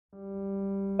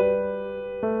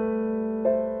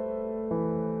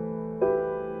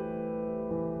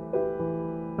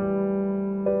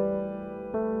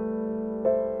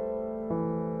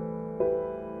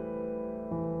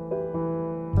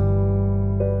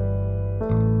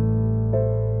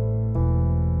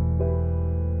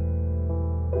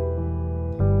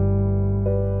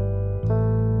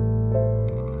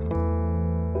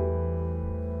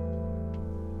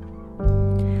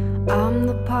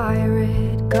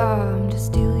come to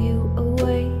steal you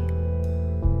away.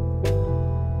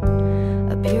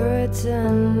 A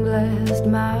Puritan blessed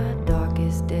my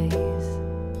darkest days.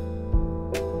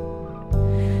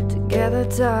 Together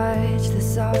touch the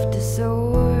softest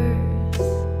sores,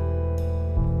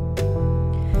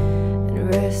 and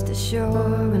rest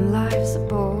assured when life's a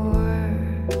bore.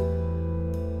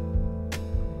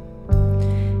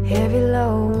 Heavy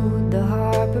load the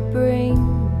harbor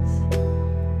brings.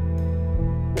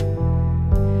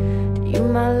 To you,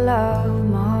 my love,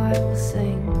 my heart will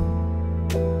sing,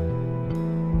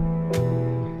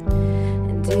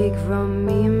 and take from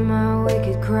me my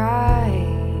wicked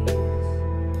cries.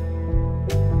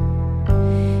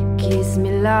 Kiss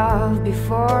me, love,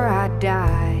 before I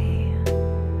die.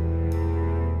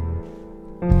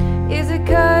 Is it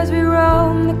 'cause we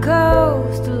roam the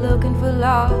coast, looking for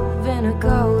love in a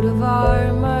coat of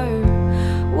armor?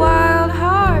 Wild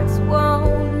hearts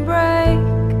won't break.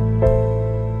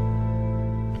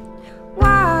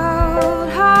 Wild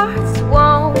hearts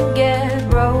won't get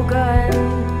broken.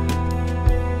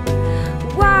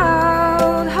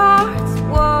 Wild hearts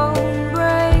won't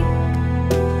break.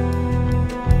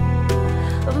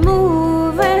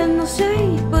 Moving, they'll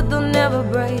shake, but they'll never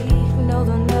break. No,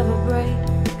 they'll never break.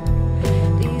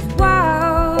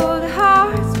 Wild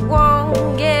hearts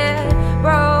won't get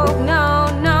broke. No,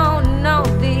 no, no.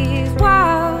 These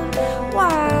wild,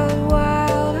 wild,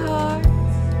 wild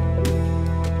hearts.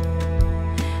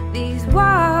 These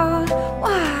wild,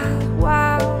 wild,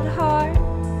 wild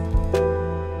hearts.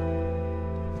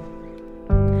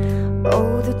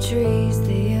 Oh, the trees,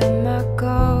 they hear my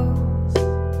calls.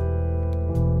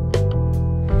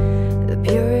 The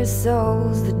purest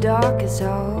souls, the darkest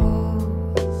halls.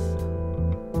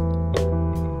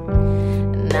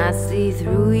 I see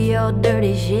through your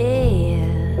dirty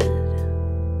shed.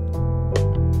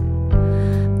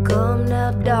 Come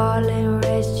now, darling,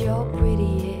 rest your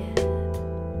pretty head.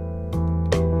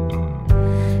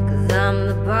 'Cause I'm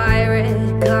the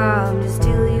pirate, come to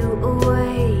steal you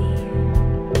away.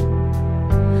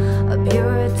 A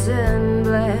Puritan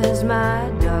bless my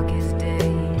darkest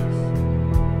days,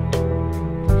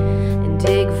 and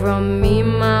take from me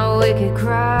my wicked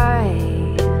cries.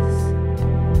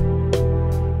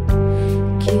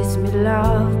 Kiss me,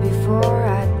 love, before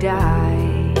I die.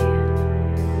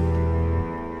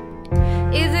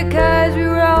 Is it 'cause we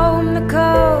roam the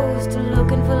coast,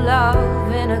 looking for love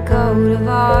in a coat of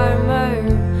armor?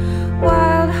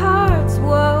 Wild hearts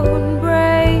won't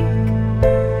break.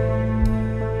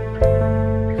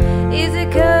 Is it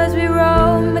 'cause we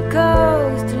roam the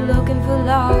coast, looking for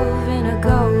love